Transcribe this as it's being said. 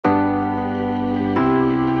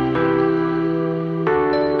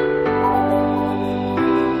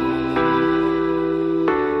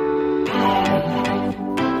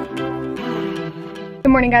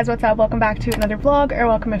Good morning guys, what's up? Welcome back to another vlog, or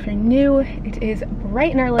welcome if you're new. It is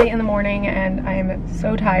bright and early in the morning and I am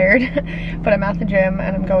so tired, but I'm at the gym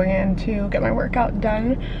and I'm going in to get my workout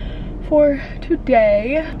done for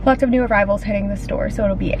today. Lots of new arrivals hitting the store, so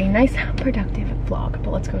it'll be a nice productive vlog,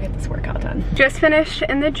 but let's go get this workout done. Just finished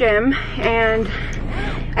in the gym and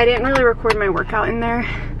I didn't really record my workout in there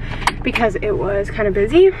because it was kind of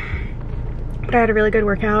busy, but I had a really good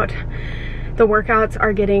workout. The workouts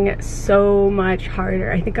are getting so much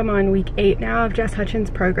harder. I think I'm on week 8 now of Jess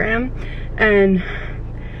Hutchins' program, and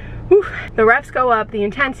whew, the reps go up, the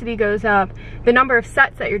intensity goes up, the number of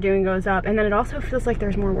sets that you're doing goes up, and then it also feels like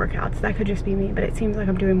there's more workouts. That could just be me, but it seems like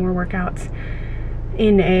I'm doing more workouts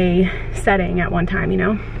in a setting at one time, you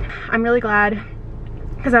know? I'm really glad,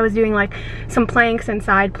 because I was doing like some planks and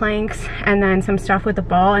side planks and then some stuff with the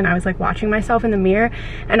ball, and I was like watching myself in the mirror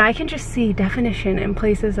and I can just see definition in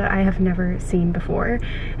places that I have never seen before,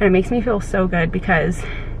 and it makes me feel so good because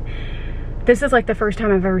this is like the first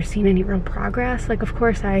time I've ever seen any real progress. Like, of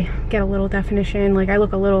course I get a little definition, like I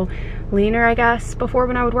look a little leaner I guess before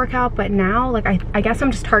when I would work out, but now like I guess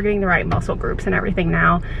I'm just targeting the right muscle groups and everything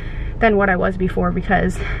now than what I was before,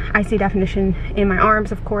 because I see definition in my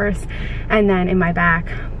arms, of course, and then in my back,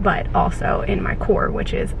 but also in my core,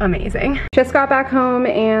 which is amazing. Just got back home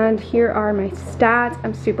and here are my stats.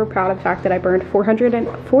 I'm super proud of the fact that I burned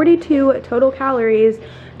 442 total calories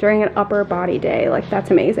during an upper body day. Like, that's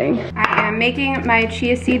amazing. I am making my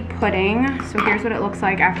chia seed pudding. So here's what it looks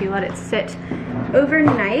like after you let it sit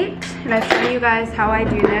overnight. And I've shown you guys how I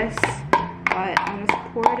do this, but I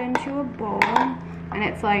just pour it into a bowl. And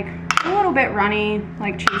it's like a little bit runny,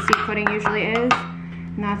 like chia seed pudding usually is.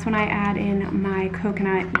 And that's when I add in my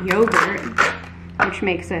coconut yogurt, which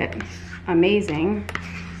makes it amazing.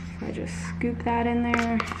 So I just scoop that in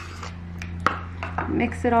there,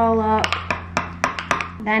 mix it all up.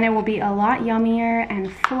 Then it will be a lot yummier and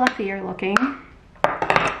fluffier looking.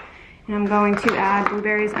 And I'm going to add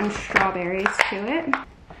blueberries and strawberries to it.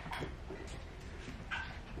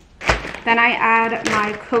 Then I add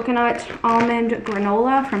my coconut almond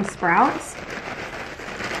granola from Sprouts.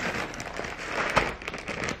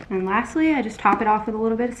 And lastly, I just top it off with a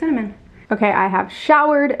little bit of cinnamon. Okay, I have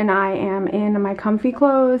showered and I am in my comfy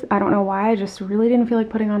clothes. I don't know why, I just really didn't feel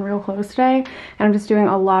like putting on real clothes today. And I'm just doing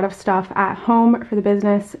a lot of stuff at home for the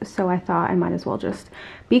business, so I thought I might as well just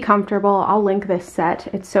be comfortable. I'll link this set.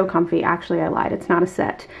 It's so comfy. Actually, I lied. It's not a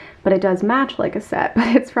set, but it does match like a set.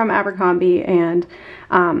 But it's from Abercrombie, and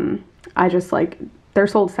I just like, they're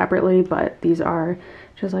sold separately, but these are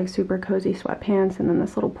just like super cozy sweatpants and then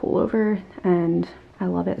this little pullover, and I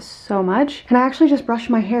love it so much. And I actually just brushed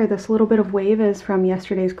my hair. This little bit of wave is from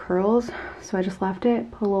yesterday's curls, so I just left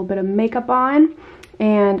it, put a little bit of makeup on,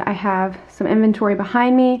 and I have some inventory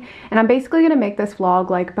behind me. And I'm basically gonna make this vlog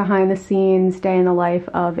like behind the scenes, day in the life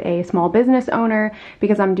of a small business owner,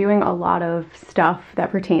 because I'm doing a lot of stuff that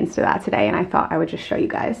pertains to that today, and I thought I would just show you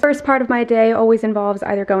guys. First part of my day always involves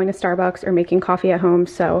either going to Starbucks or making coffee at home,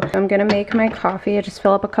 so I'm gonna make my coffee. I just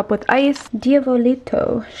fill up a cup with ice,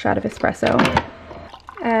 Diavolito shot of espresso.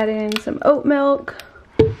 Add in some oat milk.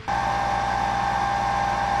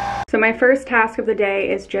 So my first task of the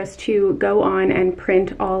day is just to go on and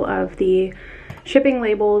print all of the shipping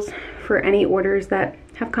labels for any orders that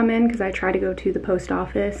have come in, because I try to go to the post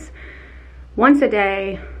office once a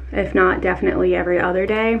day, if not definitely every other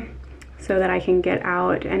day, so that I can get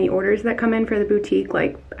out any orders that come in for the boutique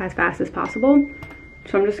like as fast as possible.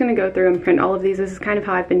 So I'm just gonna go through and print all of these. This is kind of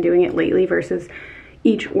how I've been doing it lately versus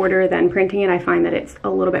each order then printing it. I find that it's a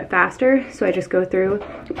little bit faster, so I just go through,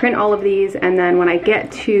 print all of these, and then when I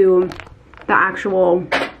get to the actual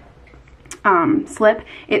slip,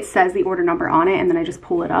 it says the order number on it, and then I just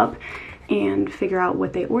pull it up and figure out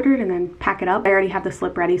what they ordered and then pack it up. I already have the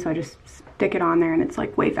slip ready, so I just stick it on there and it's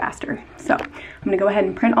like way faster. So I'm gonna go ahead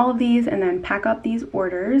and print all of these and then pack up these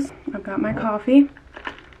orders. I've got my coffee,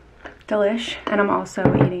 delish, and I'm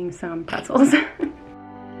also eating some pretzels.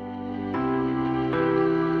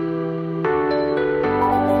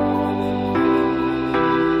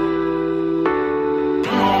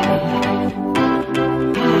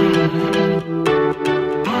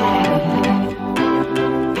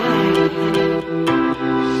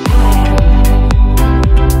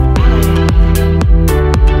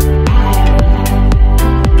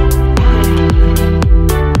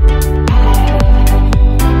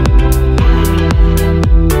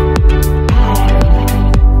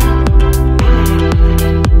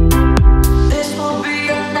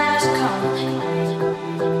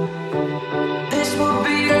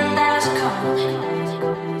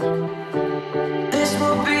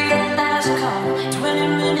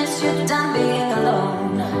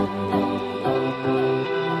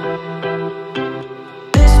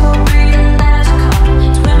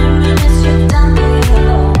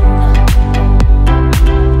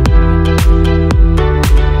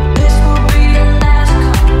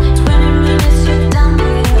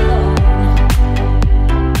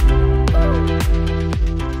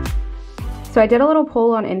 So I did a little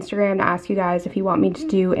poll on Instagram to ask you guys if you want me to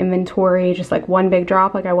do inventory, just like one big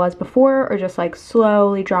drop like I was before, or just like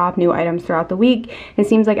slowly drop new items throughout the week. It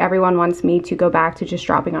seems like everyone wants me to go back to just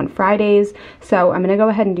dropping on Fridays. So I'm gonna go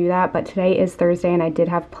ahead and do that, but today is Thursday and I did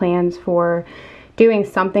have plans for doing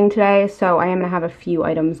something today, so I am gonna have a few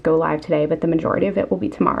items go live today, but the majority of it will be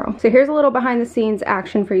tomorrow. So here's a little behind the scenes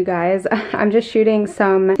action for you guys. I'm just shooting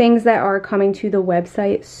some things that are coming to the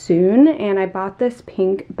website soon, and I bought this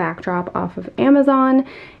pink backdrop off of Amazon,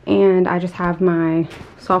 and I just have my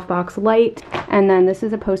softbox light, and then this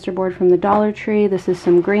is a poster board from the Dollar Tree. This is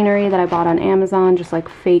some greenery that I bought on Amazon, just like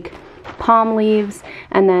fake palm leaves,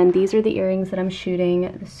 and then these are the earrings that I'm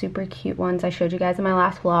shooting, the super cute ones I showed you guys in my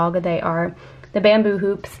last vlog. They are the bamboo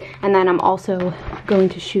hoops, and then I'm also going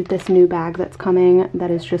to shoot this new bag that's coming that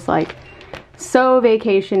is just like so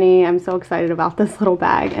vacation-y. I'm so excited about this little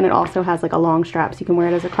bag, and it also has like a long strap so you can wear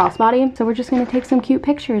it as a crossbody. So we're just gonna take some cute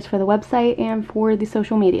pictures for the website and for the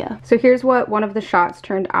social media. So here's what one of the shots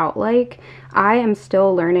turned out like. I am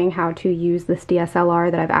still learning how to use this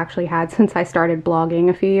DSLR that I've actually had since I started blogging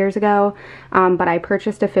a few years ago, but I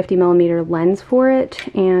purchased a 50mm lens for it,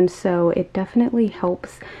 and so it definitely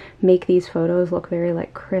helps make these photos look very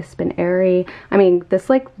like crisp and airy. I mean,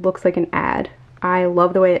 this like looks like an ad. I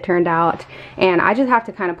love the way it turned out, and I just have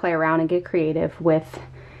to kind of play around and get creative with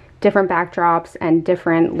different backdrops and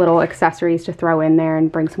different little accessories to throw in there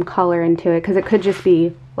and bring some color into it, because it could just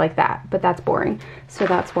be like that, but that's boring. So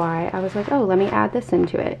that's why I was like, oh, let me add this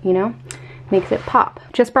into it, you know? Makes it pop.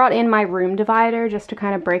 Just brought in my room divider just to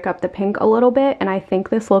kind of break up the pink a little bit, and I think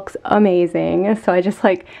this looks amazing. So I just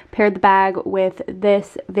like paired the bag with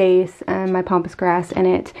this vase and my pampas grass in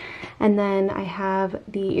it. And then I have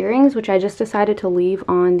the earrings, which I just decided to leave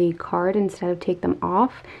on the card instead of take them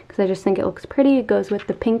off, because I just think it looks pretty. It goes with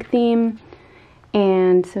the pink theme.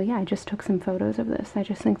 And so yeah, I just took some photos of this. I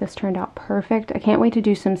just think this turned out perfect. I can't wait to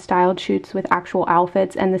do some styled shoots with actual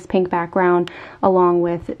outfits and this pink background along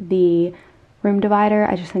with the room divider.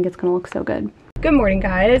 I just think it's gonna look so good. Good morning,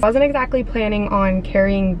 guys. I wasn't exactly planning on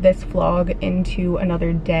carrying this vlog into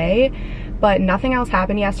another day, but nothing else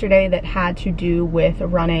happened yesterday that had to do with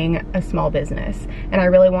running a small business. And I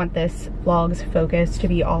really want this vlog's focus to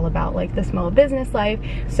be all about like the small business life.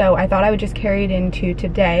 So I thought I would just carry it into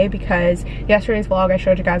today, because yesterday's vlog I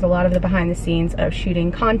showed you guys a lot of the behind the scenes of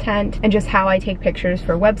shooting content and just how I take pictures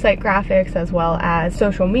for website graphics as well as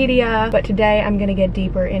social media. But today I'm gonna get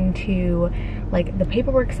deeper into like the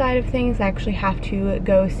paperwork side of things. I actually have to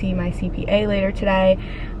go see my CPA later today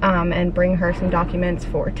and bring her some documents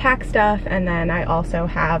for tax stuff, and then I also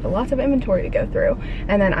have lots of inventory to go through,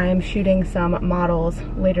 and then I am shooting some models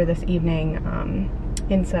later this evening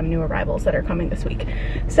in some new arrivals that are coming this week.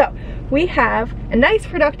 So we have a nice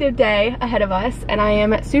productive day ahead of us, and I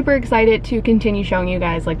am super excited to continue showing you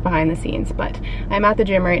guys like behind the scenes. But I'm at the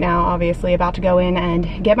gym right now, obviously about to go in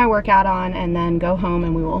and get my workout on and then go home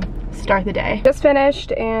and we will start the day. Just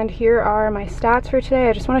finished, and here are my stats for today.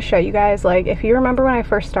 I just want to show you guys, like, if you remember when I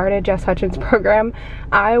first started Jess Hutchins' program,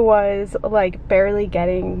 I was like barely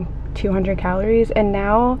getting 200 calories, and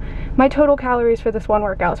now my total calories for this one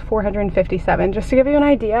workout is 457, just to give you an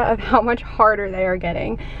idea of how much harder they are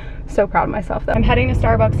getting. So proud of myself though. I'm heading to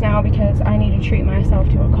Starbucks now because I need to treat myself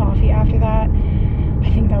to a coffee after that. I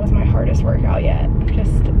think that was my hardest workout yet.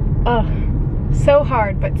 Just so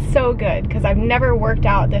hard, but so good, because I've never worked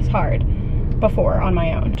out this hard before on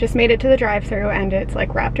my own. Just made it to the drive-thru, and it's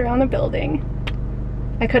like wrapped around the building.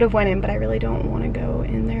 I could have went in, but I really don't want to go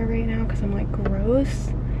in there right now because I'm like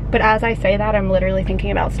gross. But as I say that, I'm literally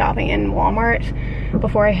thinking about stopping in Walmart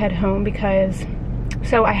before I head home, because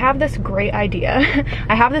so I have this great idea.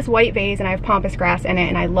 I have this white vase and I have pampas grass in it,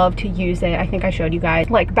 and I love to use it. I think I showed you guys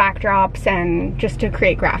like backdrops and just to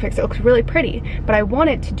create graphics. It looks really pretty, but I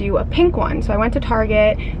wanted to do a pink one. So I went to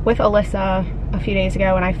Target with Alyssa a few days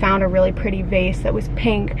ago and I found a really pretty vase that was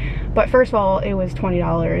pink. But first of all, it was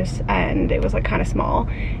 $20 and it was like kind of small.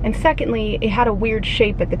 And secondly, it had a weird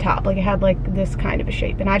shape at the top. Like it had like this kind of a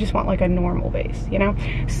shape, and I just want like a normal vase, you know?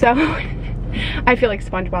 So I feel like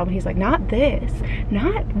SpongeBob, and he's like, not this,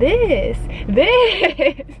 not this,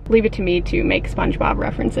 this. Leave it to me to make SpongeBob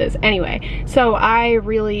references. Anyway, so I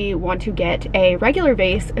really want to get a regular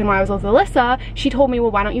vase, and when I was with Alyssa, she told me,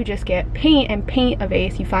 well, why don't you just get paint and paint a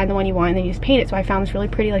vase? You find the one you want and then you just paint it. So I found this really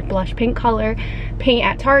pretty like blush pink color paint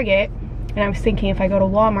at Target, and I was thinking if I go to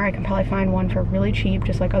Walmart, I can probably find one for really cheap,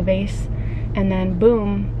 just like a vase, and then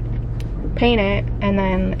boom, paint it, and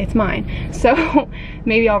then it's mine. So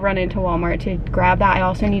maybe I'll run into Walmart to grab that. I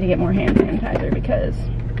also need to get more hand sanitizer because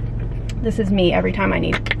this is me every time I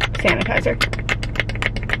need sanitizer.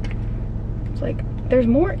 It's like there's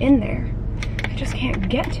more in there, I just can't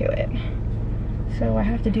get to it. So I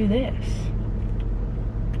have to do this.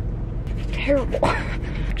 It's terrible.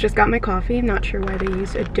 Just got my coffee. I'm not sure why they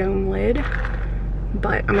used a dome lid,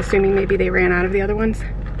 but I'm assuming maybe they ran out of the other ones.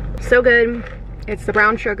 So good. It's the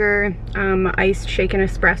brown sugar, iced shaken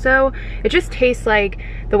espresso. It just tastes like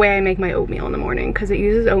the way I make my oatmeal in the morning, because it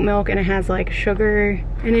uses oat milk and it has like sugar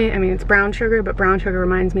in it. I mean, it's brown sugar, but brown sugar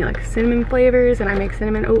reminds me like cinnamon flavors, and I make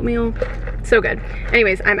cinnamon oatmeal. So good.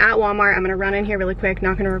 Anyways, I'm at Walmart. I'm gonna run in here really quick,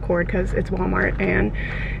 not gonna record because it's Walmart and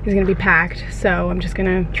it's gonna be packed. So I'm just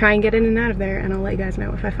gonna try and get in and out of there, and I'll let you guys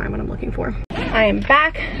know if I find what I'm looking for. I am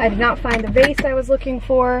back. I did not find the vase I was looking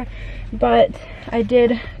for, but I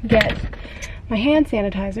did get my hand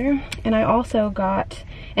sanitizer, and I also got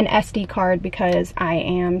an SD card because I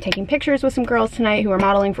am taking pictures with some girls tonight who are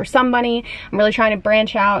modeling for Somebody. I'm really trying to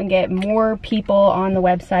branch out and get more people on the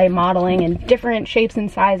website modeling in different shapes and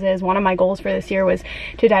sizes. One of my goals for this year was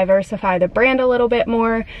to diversify the brand a little bit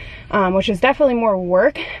more, which is definitely more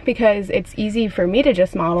work because it's easy for me to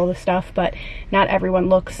just model the stuff, but not everyone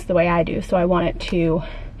looks the way I do. So I wanted to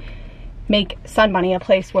make Sun Bunny a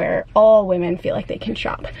place where all women feel like they can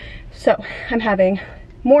shop. So I'm having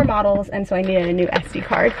more models, and so I needed a new SD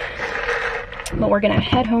card. But we're gonna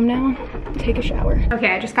head home now, take a shower.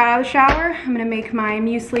 Okay, I just got out of the shower. I'm gonna make my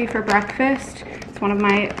muesli for breakfast. It's one of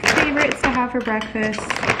my favorites to have for breakfast.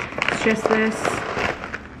 It's just this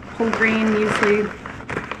whole grain muesli,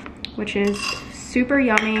 which is super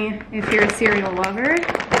yummy if you're a cereal lover.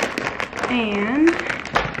 And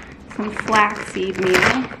some flaxseed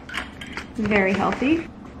meal, very healthy.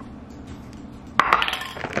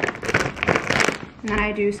 And then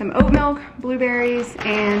I do some oat milk, blueberries,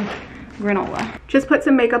 and granola. Just put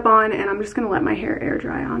some makeup on, and I'm just gonna let my hair air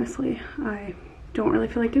dry, honestly. I don't really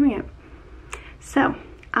feel like doing it. So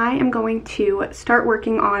I am going to start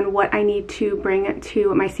working on what I need to bring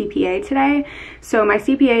to my CPA today. So my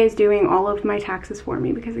CPA is doing all of my taxes for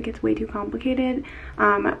me because it gets way too complicated.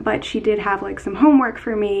 But she did have like some homework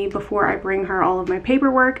for me before I bring her all of my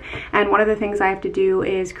paperwork. And one of the things I have to do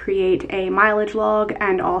is create a mileage log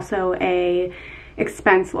and also a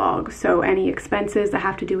expense log. So any expenses that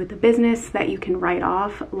have to do with the business that you can write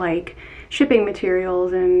off, like shipping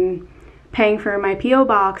materials and paying for my PO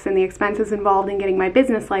box and the expenses involved in getting my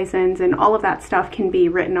business license, and all of that stuff can be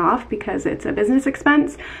written off because it's a business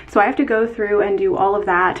expense. So I have to go through and do all of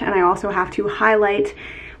that, and I also have to highlight.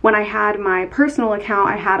 When I had my personal account,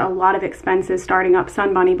 I had a lot of expenses starting up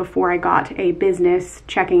Sun Bunny before I got a business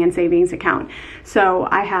checking and savings account. So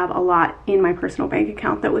I have a lot in my personal bank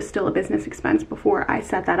account that was still a business expense before I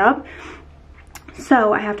set that up.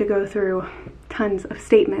 So I have to go through tons of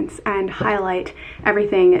statements and highlight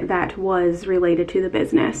everything that was related to the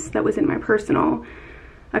business that was in my personal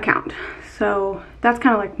account. So that's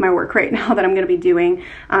kind of like my work right now that I'm going to be doing.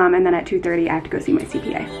 And then at 2:30 I have to go see my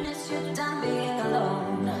CPA.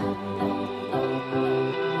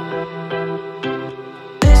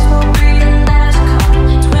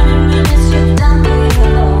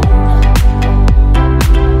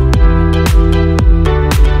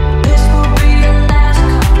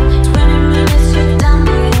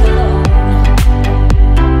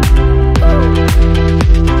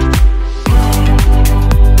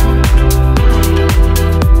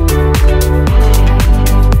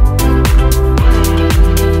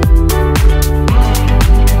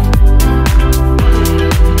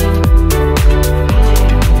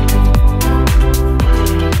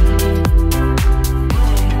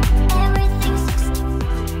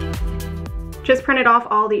 Just printed off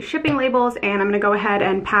all the shipping labels, and I'm gonna go ahead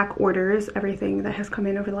and pack orders, everything that has come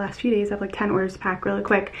in over the last few days. I have like 10 orders to pack really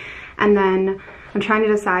quick. And then I'm trying to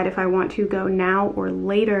decide if I want to go now or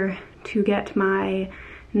later to get my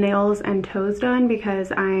nails and toes done,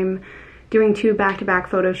 because I'm doing 2 back-to-back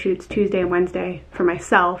photo shoots Tuesday and Wednesday for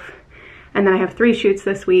myself. And then I have 3 shoots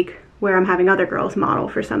this week where I'm having other girls model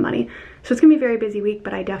for Somebody. So it's gonna be a very busy week,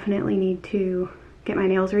 but I definitely need to get my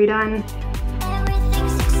nails redone.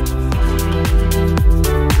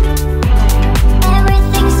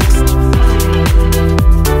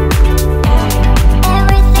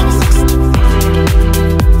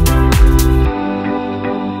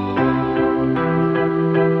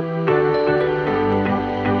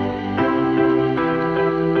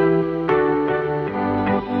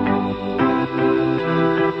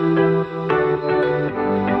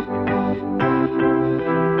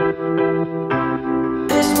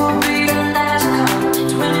 This will be the last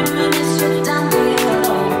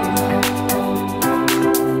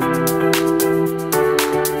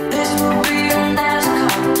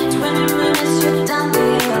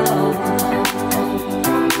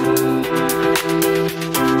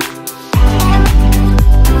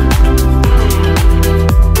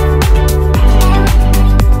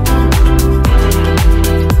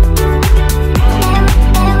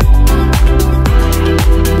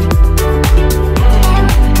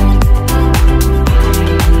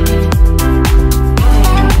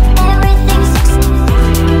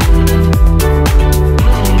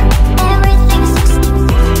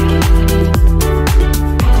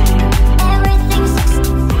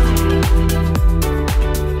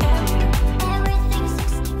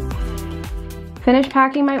finished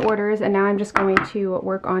packing my orders, and now I'm just going to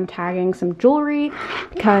work on tagging some jewelry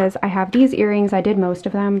because I have these earrings. I did most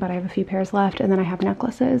of them, but I have a few pairs left, and then I have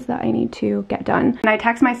necklaces that I need to get done. And I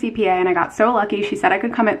texted my CPA and I got so lucky. She said I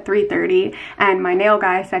could come at 3:30, and my nail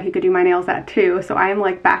guy said he could do my nails at 2, so I am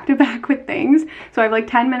like back to back with things. So I have like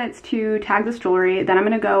 10 minutes to tag this jewelry, then I'm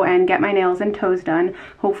gonna go and get my nails and toes done.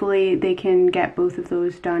 Hopefully they can get both of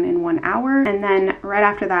those done in 1 hour, and then right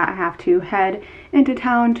after that I have to head into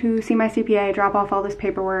town to see my CPA, drop off all this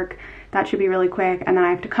paperwork. That should be really quick, and then I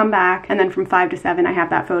have to come back, and then from 5 to 7 I have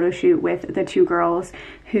that photo shoot with the 2 girls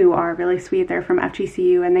who are really sweet. They're from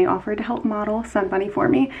FGCU and they offered to help model Sun Bunny for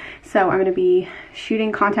me. So I'm gonna be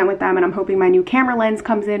shooting content with them, and I'm hoping my new camera lens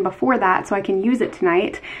comes in before that so I can use it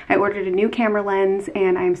tonight. I ordered a new camera lens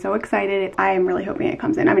and I am so excited. I am really hoping it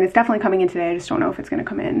comes in. I mean, it's definitely coming in today. I just don't know if it's gonna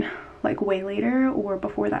come in like way later or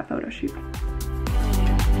before that photo shoot.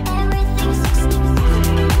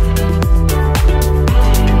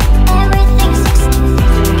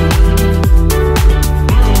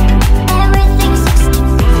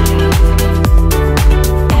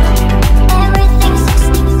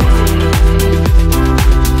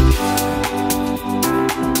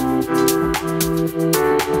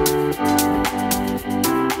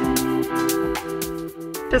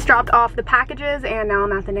 Just dropped off the packages and now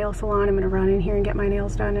I'm at the nail salon. I'm gonna run in here and get my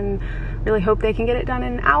nails done and really hope they can get it done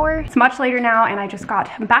in an hour. It's much later now and I just got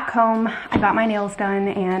back home. I got my nails done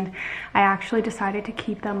and I actually decided to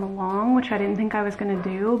keep them long, which I didn't think I was gonna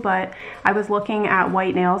do, but I was looking at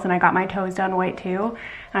white nails and I got my toes done white too.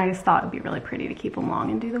 And I just thought it would be really pretty to keep them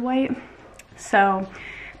long and do the white. So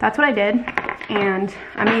that's what I did. And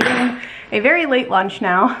I'm eating a very late lunch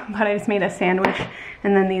now, but I just made a sandwich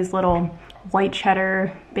and then these little white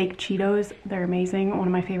cheddar baked Cheetos. They're amazing, one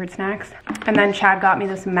of my favorite snacks. And then Chad got me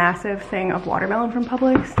this massive thing of watermelon from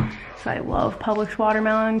Publix. So I love Publix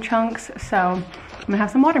watermelon chunks. So I'm gonna have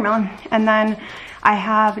some watermelon. And then I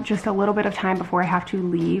have just a little bit of time before I have to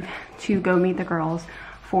leave to go meet the girls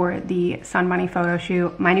for the Sun Bunny photo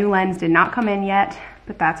shoot. My new lens did not come in yet,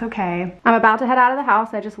 but that's okay. I'm about to head out of the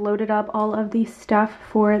house. I just loaded up all of the stuff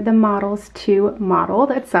for the models to model.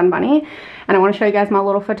 That's Sun Bunny. And I want to show you guys my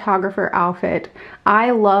little photographer outfit.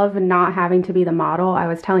 I love not having to be the model. I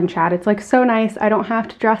was telling Chad, it's like so nice. I don't have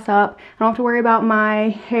to dress up. I don't have to worry about my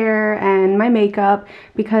hair and my makeup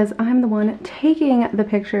because I'm the one taking the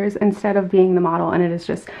pictures instead of being the model. And it is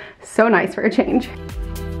just so nice for a change.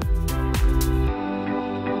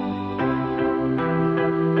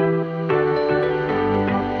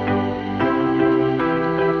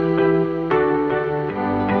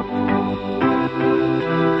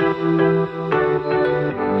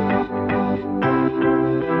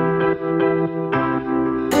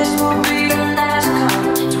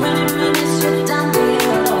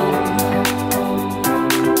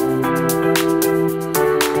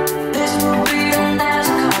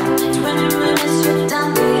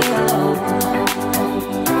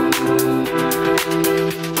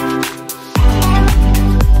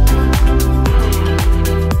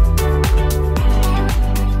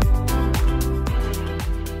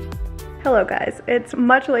 Hello guys, it's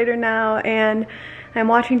much later now and I'm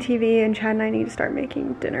watching TV and Chad and I need to start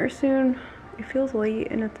making dinner soon. It feels late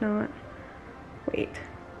and it's not. Wait.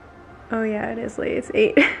 Oh yeah, it is late, it's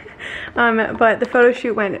 8. But the photo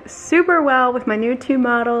shoot went super well with my new 2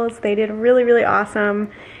 models. They did really, really awesome.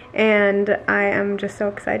 And I am just so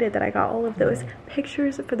excited that I got all of those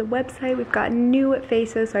pictures for the website. We've got new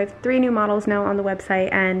faces, so I have 3 new models now on the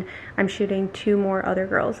website and I'm shooting 2 more other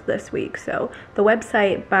girls this week. So the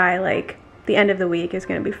website by like the end of the week is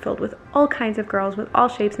going to be filled with all kinds of girls with all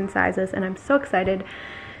shapes and sizes, and I'm so excited.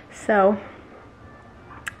 So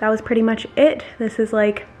that was pretty much it. This is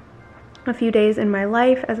like a few days in my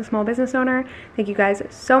life as a small business owner. Thank you guys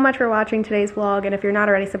so much for watching today's vlog, and if you're not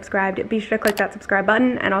already subscribed, be sure to click that subscribe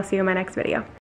button, and I'll see you in my next video.